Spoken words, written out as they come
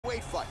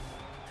heavyweight fight.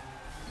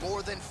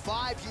 More than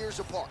 5 years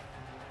apart.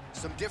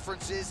 Some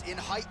differences in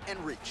height and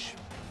reach.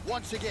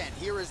 Once again,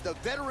 here is the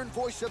veteran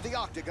voice of the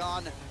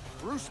Octagon,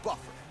 Bruce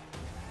Buffer.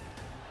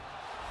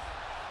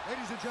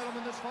 Ladies and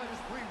gentlemen, this fight is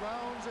 3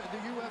 rounds in the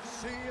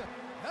UFC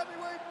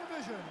heavyweight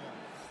division.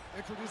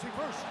 Introducing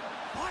first,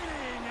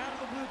 fighting out of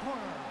the blue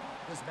corner.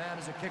 This man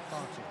is a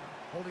kickboxer,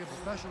 holding a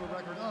professional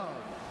record of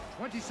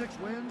 26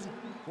 wins,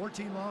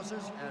 14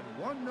 losses,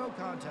 and 1 no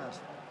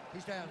contest. He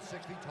stands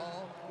 6 feet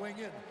tall, weighing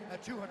in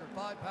at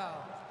 205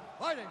 pounds.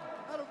 Fighting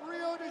out of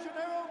Rio de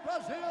Janeiro,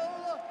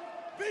 Brazil,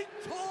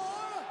 Vitor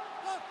Belfort!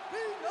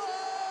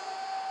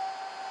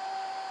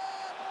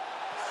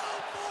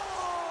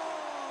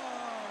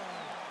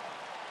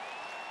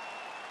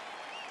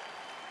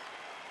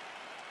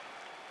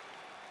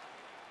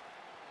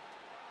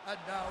 And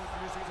now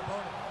introducing his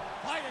opponent,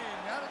 fighting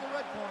out of the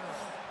red corner.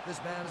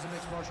 This man is a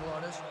mixed martial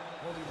artist,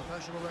 holding a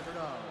professional record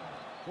of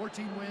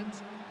 14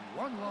 wins,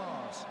 1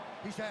 loss.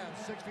 He stands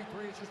 6 feet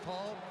 3 inches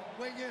tall,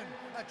 weighing in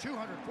at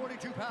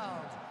 242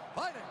 pounds.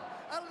 Fighting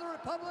out of the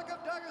Republic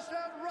of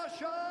Dagestan,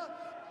 Russia,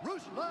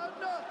 Ruslan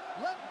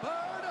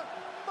Magomedov.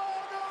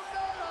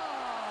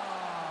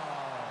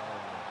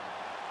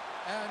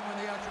 And when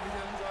the action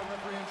begins, our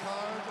referee in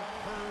charge,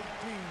 Herb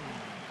Dean.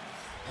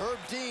 Herb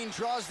Dean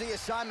draws the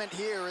assignment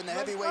here in the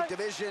heavyweight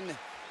division.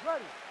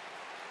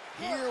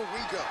 Here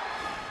we go.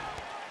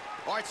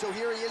 All right, so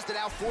here he is, the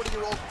now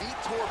 40-year-old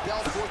Vitor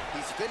Belfort.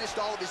 He's finished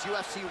all of his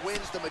UFC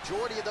wins, the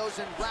majority of those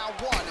in round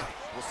 1.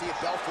 We'll see if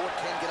Belfort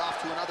can get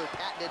off to another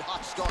patented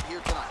hot start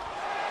here tonight.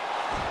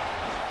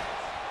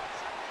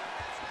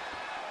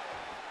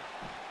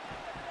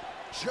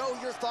 Joe,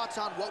 your thoughts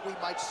on what we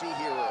might see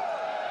here?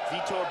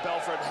 Vitor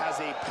Belfort has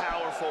a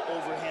powerful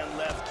overhand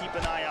left. Keep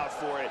an eye out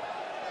for it.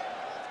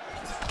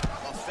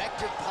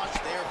 Effective punch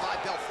there by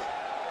Belfort.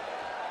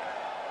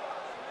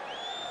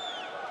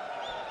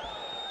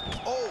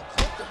 Oh,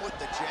 clipped him with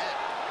the jab.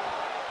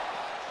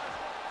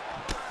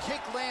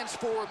 Kick lands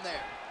for him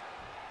there.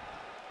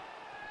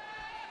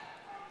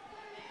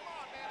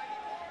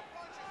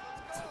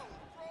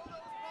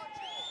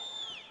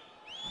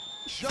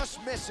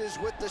 Just misses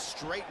with the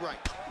straight right.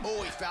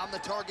 Oh, he found the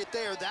target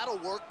there. That'll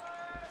work.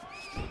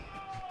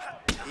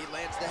 He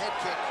lands the head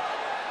kick.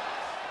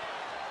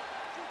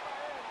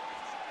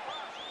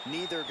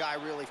 Neither guy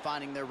really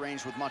finding their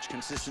range with much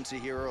consistency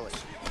here early.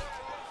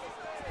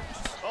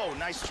 Oh,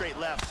 nice straight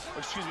left.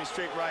 Excuse me,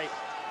 straight right.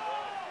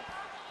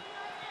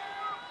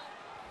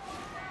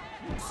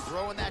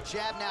 Throwing that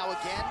jab now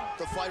again.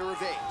 The fighter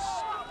evades.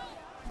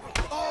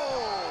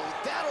 Oh,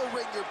 that'll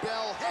ring your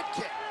bell. Head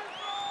kick.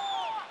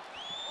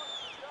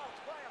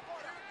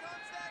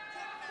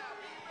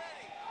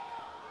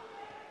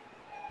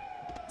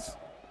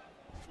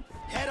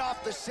 Head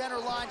off the center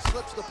line,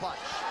 slips the punch.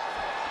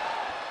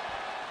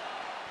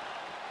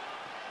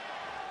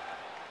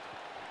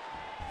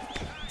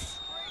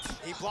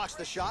 He blocks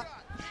the shot.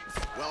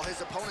 Well,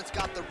 his opponent's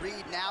got the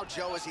read now,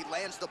 Joe, as he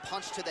lands the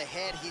punch to the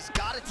head. He's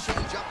got to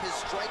change up his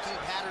striking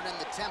pattern and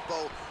the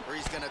tempo, or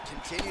he's going to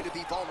continue to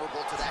be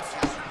vulnerable to that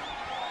counter.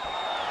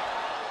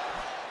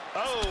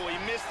 Oh, he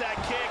missed that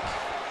kick.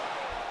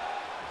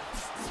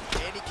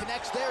 And he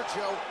connects there,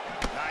 Joe.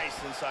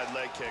 Nice inside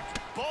leg kick.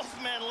 Both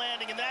men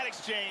landing in that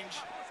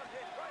exchange.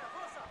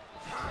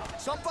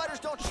 Some fighters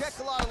don't check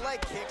a lot of leg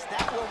kicks.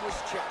 That one was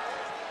checked.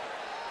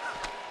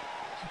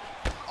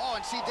 Oh,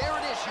 and see, there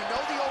it is. You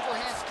know the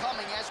overhand's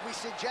coming, as we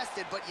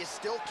suggested, but you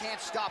still can't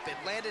stop it.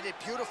 Landed it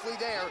beautifully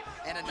there,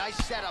 and a nice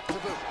setup to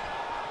boot.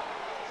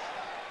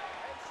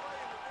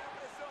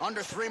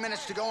 Under 3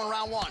 minutes to go in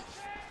round 1.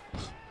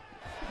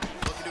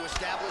 Looking to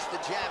establish the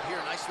jab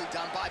here. Nicely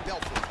done by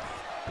Belfort.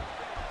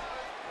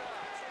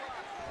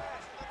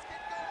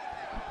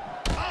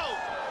 Oh!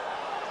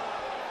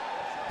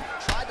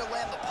 Tried to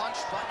land the punch,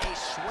 but a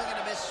swing and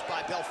a miss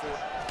by Belfort.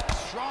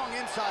 Strong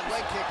inside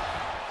leg kick.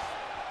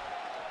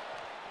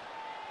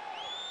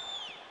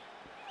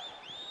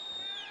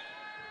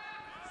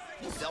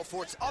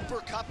 Belfort's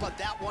uppercut, but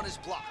that one is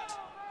blocked.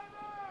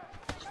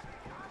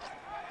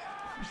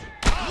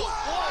 Oh!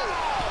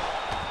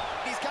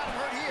 Whoa! He's got him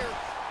hurt here.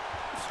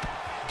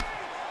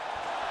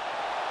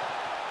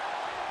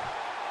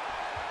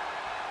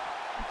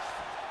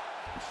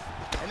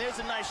 And there's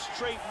a nice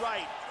straight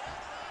right.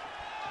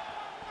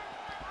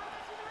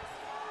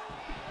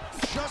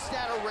 Just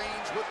out of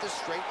range with the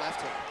straight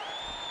left hand.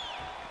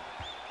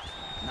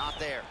 Not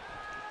there.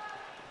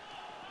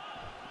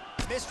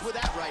 Missed with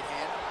that right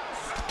hand.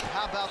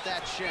 How about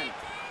that shin?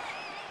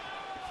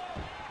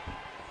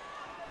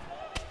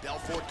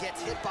 Belfort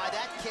gets hit by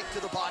that kick to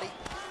the body.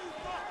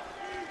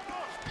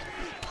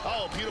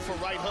 Oh, beautiful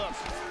right hook.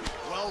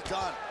 Well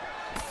done.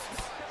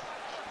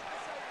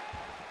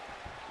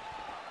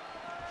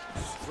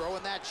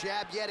 Throwing that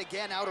jab yet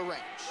again out of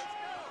range.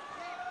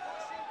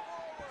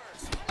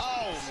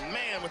 Oh,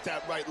 man, with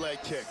that right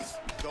leg kick.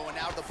 Going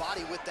out of the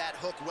body with that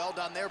hook. Well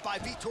done there by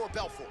Vitor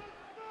Belfort.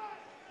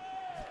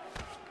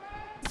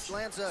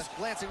 Lands a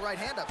glancing right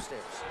hand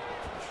upstairs.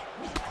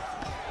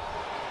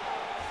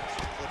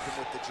 Flipped him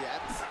with the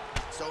jab.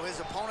 So his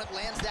opponent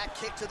lands that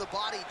kick to the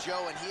body,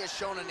 Joe, and he has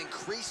shown an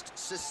increased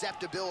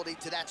susceptibility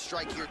to that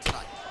strike here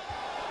tonight.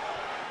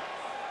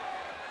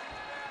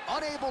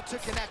 Unable to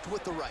connect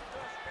with the right.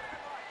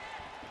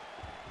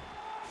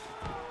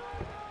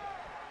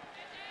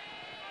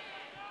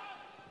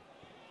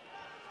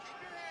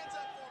 Keep your hands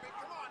up for me.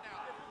 Come on now.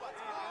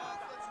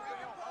 Let's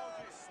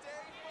really stay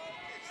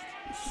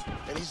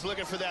focused. And he's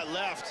looking for that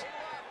left.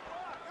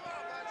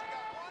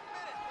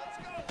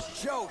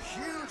 Joe,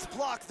 huge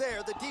block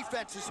there. The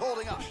defense is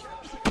holding up.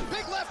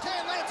 Big left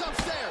hand lands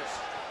upstairs.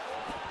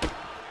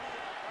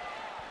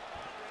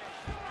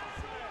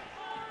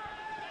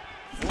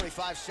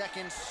 .45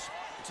 seconds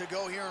to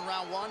go here in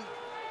round one.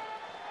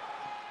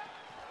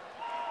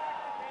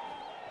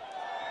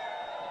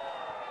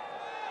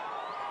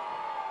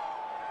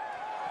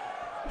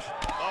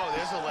 Oh,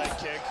 there's a leg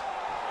kick.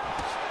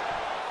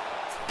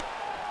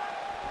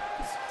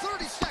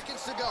 30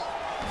 seconds to go.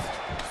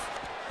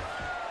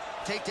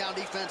 Takedown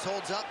defense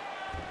holds up.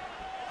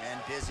 And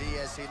busy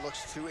as he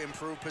looks to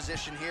improve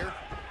position here.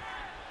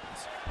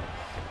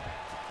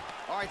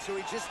 All right, so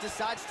he just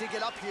decides to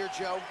get up here,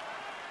 Joe.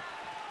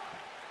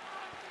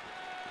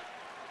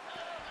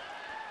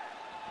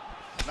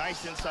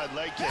 Nice inside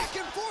leg kick. Back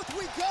and forth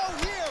we go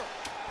here.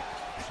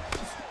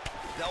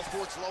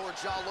 Belfort's lower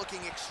jaw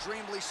looking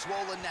extremely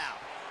swollen now.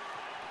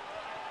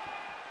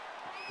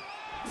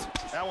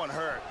 That one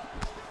hurt.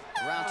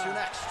 Round two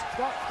next.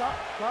 Stop.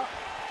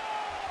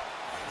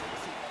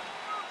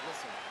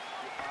 Listen,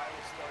 your eye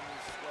is starting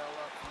to swell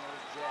up from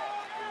those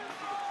jabs. I need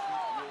you to keep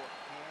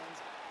your hands.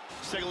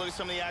 Let's take a look at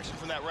some of the action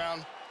from that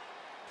round.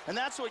 And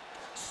that's what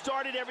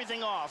started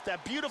everything off,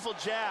 that beautiful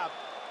jab.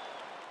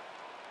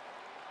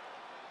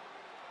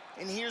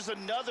 And here's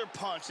another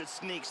punch that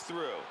sneaks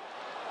through.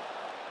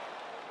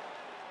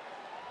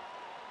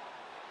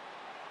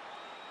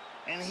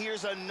 And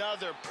here's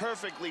another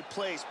perfectly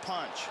placed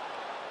punch.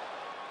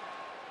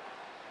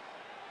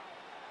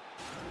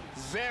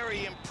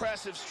 Very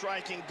impressive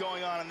striking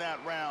going on in that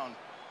round.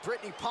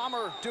 Brittany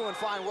Palmer doing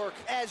fine work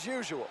as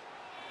usual.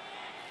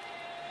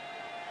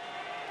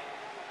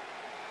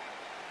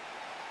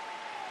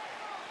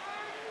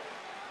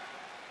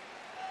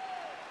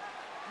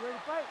 You ready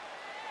to fight?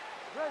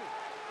 Ready.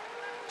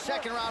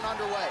 Second round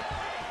underway.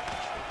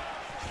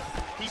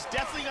 He's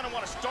definitely going to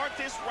want to start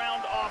this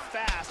round off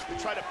fast and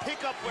try to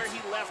pick up where he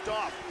left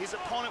off. His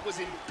opponent was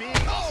in big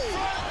kick to the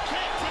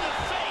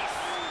face.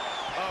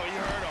 Oh, you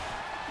heard him.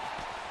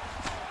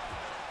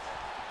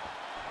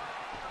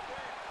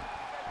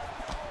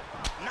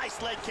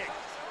 Nice leg kick.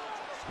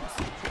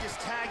 He just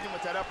tagged him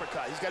with that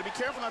uppercut. He's got to be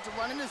careful not to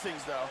run into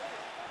things, though.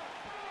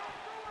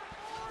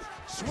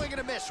 Swing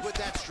and a miss with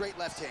that straight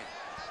left hand.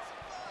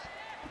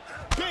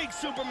 Big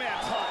Superman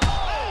punch.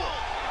 Oh!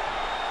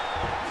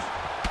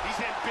 He's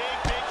in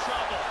big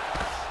trouble.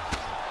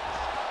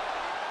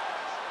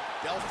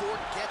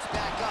 Belfort gets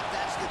back up.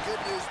 That's the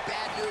good news.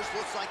 Bad news.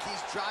 Looks like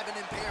he's driving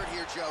impaired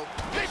here, Joe.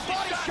 Big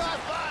body shot.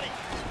 Body.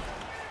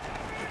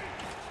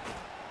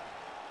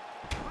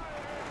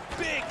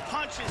 Big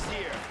punches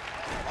here.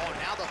 Oh,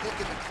 now the hook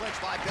in the clinch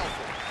by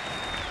Belfort.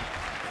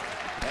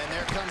 And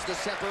there comes the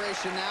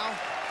separation now.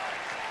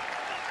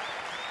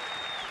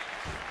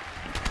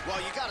 Well,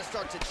 you got to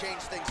start to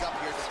change things up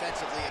here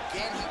defensively.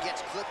 Again, he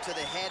gets clipped to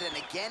the head, and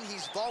again,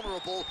 he's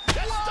vulnerable.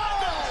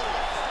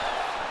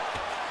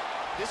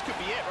 This could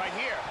be it right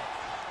here.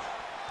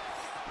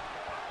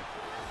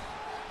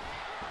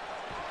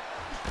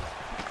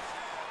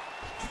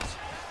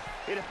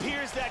 It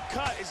appears that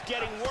cut is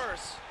getting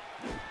worse.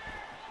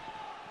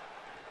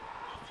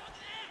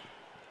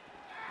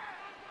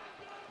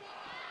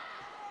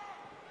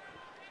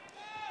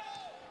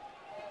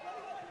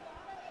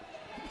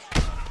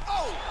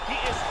 He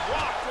is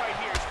rocked right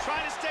here. He's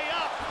trying to stay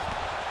up.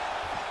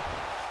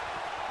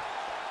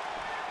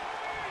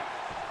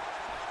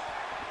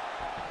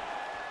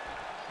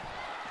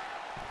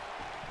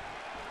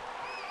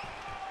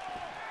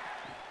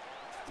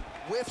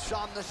 Whiffs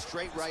on the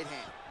straight right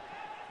hand.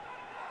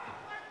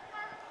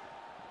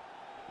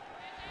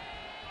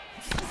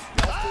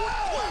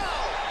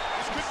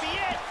 This could be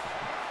it.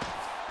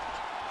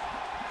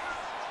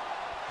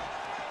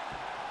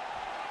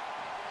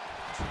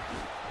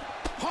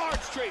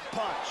 Hard straight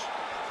punch.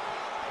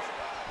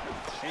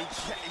 And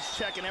he's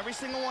checking every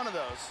single one of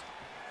those.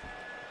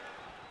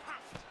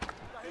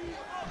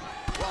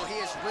 Well, he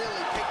has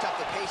really picked up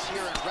the pace here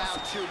in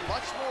round two.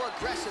 Much more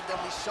aggressive than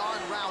we saw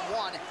in round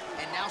one,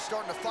 and now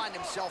starting to find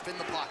himself in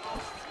the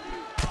pocket.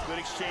 Good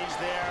exchange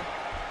there.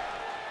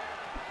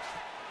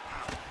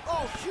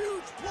 Oh,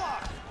 huge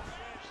block.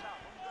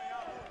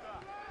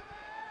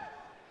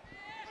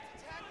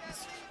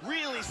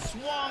 Really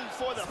swung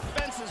for the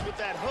fences with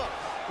that hook,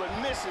 but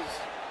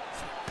misses.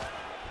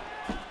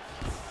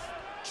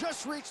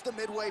 Just reached the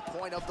midway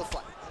point of the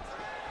fight.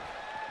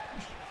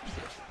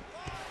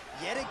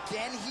 Yet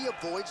again, he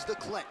avoids the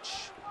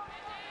clinch.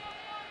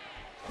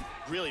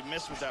 Really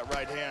missed with that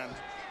right hand.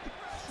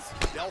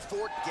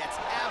 Belfort gets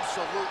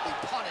absolutely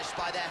punished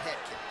by that head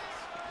kick.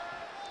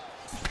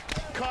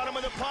 Caught him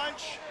with a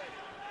punch.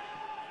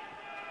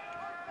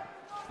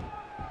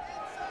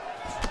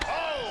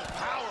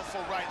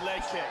 Powerful right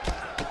leg kick.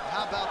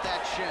 How about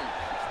that shin?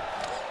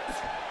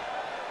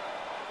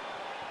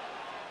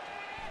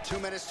 2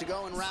 minutes to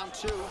go in round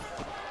 2.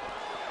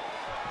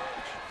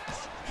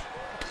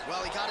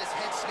 Well, he got his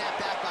head snapped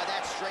back by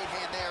that straight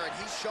hand there, and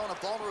he's shown a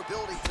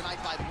vulnerability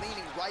tonight by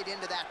leaning right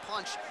into that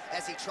punch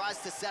as he tries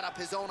to set up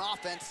his own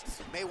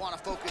offense. May want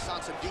to focus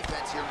on some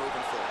defense here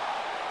moving forward.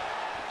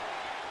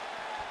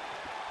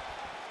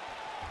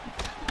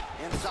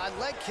 Inside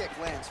leg kick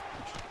lands.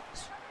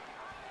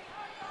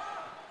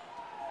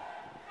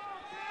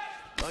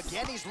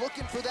 Again, he's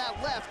looking for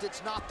that left.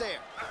 It's not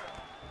there.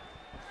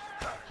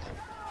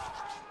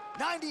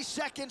 90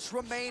 seconds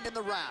remain in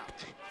the round.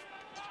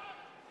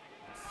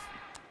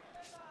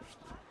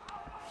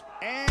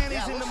 And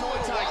he's in the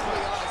Muay Thai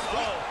clinch.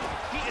 Oh,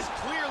 he is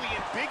clearly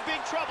in big,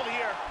 big trouble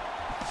here.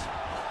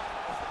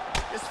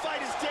 This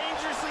fight is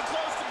dangerously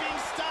close to being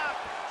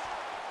stopped.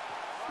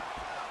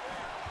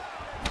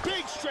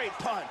 Big straight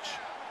punch.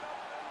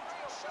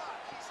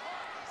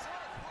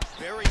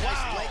 Very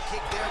nice leg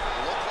kick there.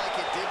 Looked like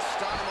it did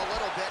stun him a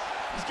little bit.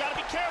 He's got to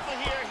be careful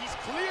here. He's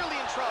clearly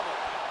in trouble.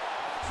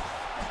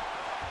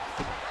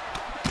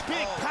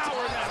 Big power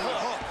in that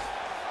hook.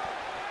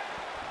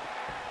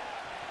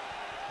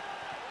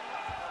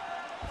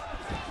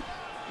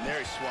 And there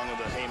he swung with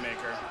a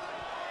haymaker.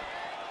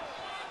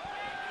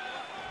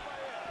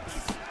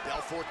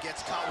 Belfort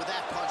gets caught with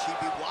that punch. He'd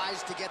be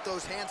wise to get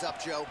those hands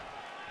up, Joe.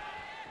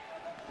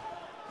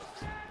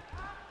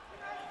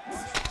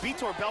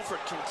 Vitor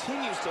Belfort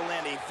continues to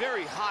land a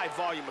very high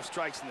volume of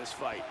strikes in this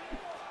fight.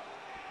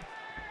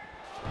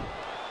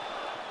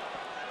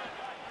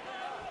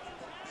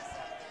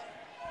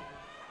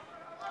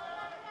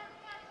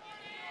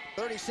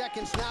 "30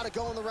 seconds now to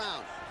go in the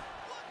round.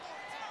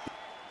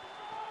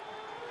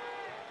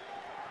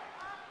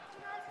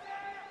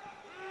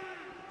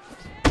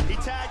 He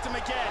tagged him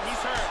again.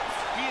 He's hurt.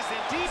 He is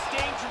in deep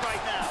danger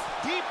right now.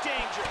 Deep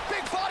danger.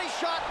 Big body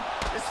shot.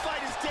 This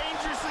fight is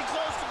dangerously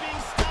close to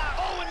being stopped.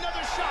 Oh,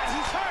 another shot.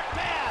 He's hurt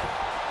bad.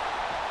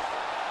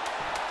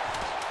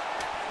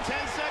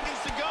 10 seconds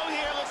to go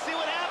here. Let's see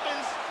what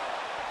happens.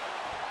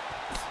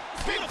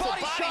 Big Beautiful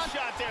body shot.